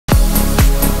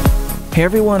Hey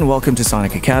everyone, welcome to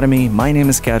Sonic Academy. My name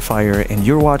is KATFYR and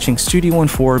you're watching Studio One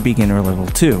 4 Beginner Level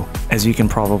 2. As you can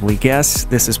probably guess,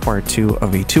 this is part 2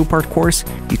 of a 2-part course.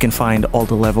 You can find all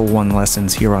the Level 1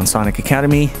 lessons here on Sonic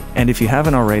Academy, and if you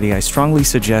haven't already, I strongly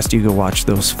suggest you go watch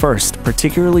those first,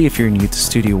 particularly if you're new to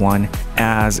Studio One,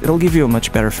 as it'll give you a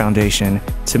much better foundation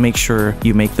to make sure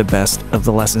you make the best of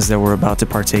the lessons that we're about to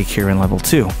partake here in Level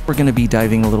 2. We're going to be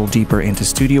diving a little deeper into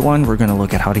Studio One. We're going to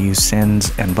look at how to use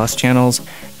sends and bus channels,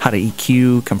 how to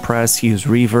EQ, compress, use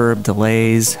reverb,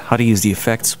 delays, how to use the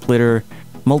effect splitter,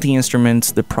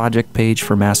 multi-instruments, the project page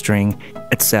for mastering,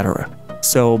 etc.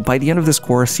 So by the end of this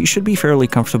course, you should be fairly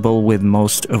comfortable with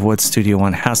most of what Studio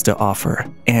One has to offer.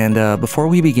 And before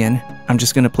we begin, I'm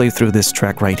just going to play through this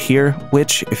track right here,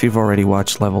 which, if you've already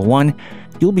watched Level 1,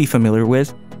 you'll be familiar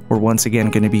with. We're once again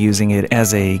going to be using it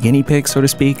as a guinea pig, so to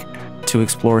speak, to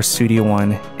explore Studio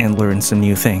One and learn some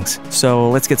new things. So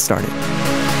let's get started.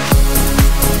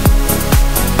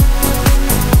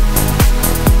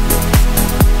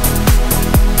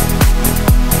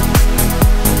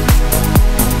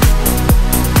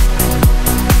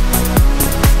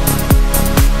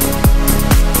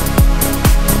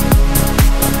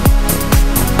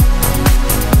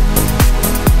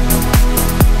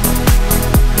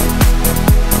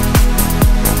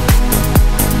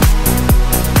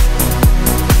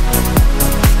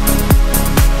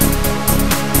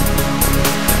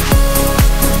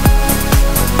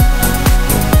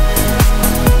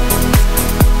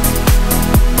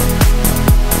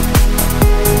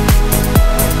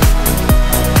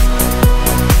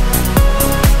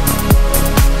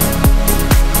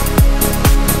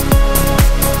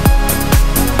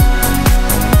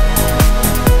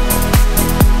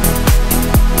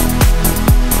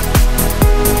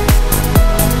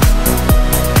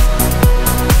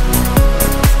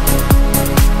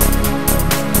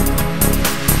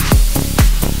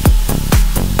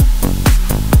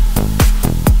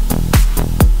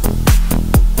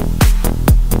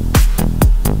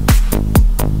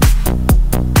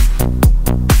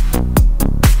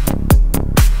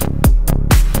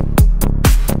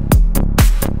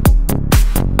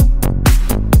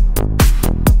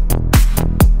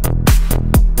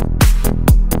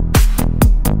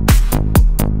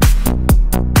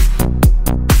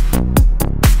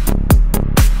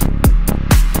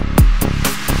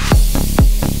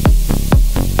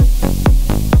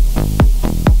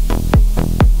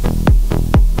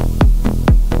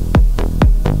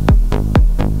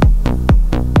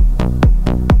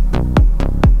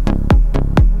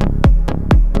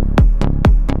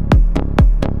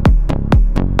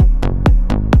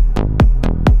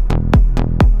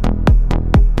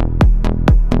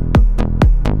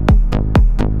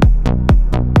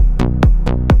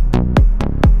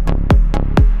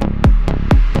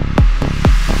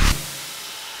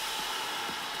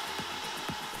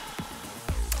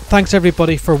 Thanks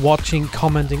everybody for watching,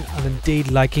 commenting and indeed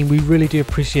liking. We really do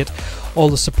appreciate all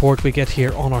the support we get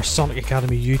here on our Sonic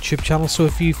Academy YouTube channel. So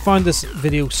if you found this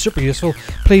video super useful,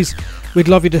 please, we'd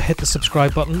love you to hit the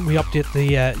subscribe button. We update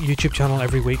the YouTube channel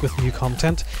every week with new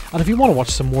content. And if you want to watch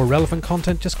some more relevant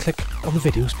content, just click on the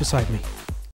videos beside me.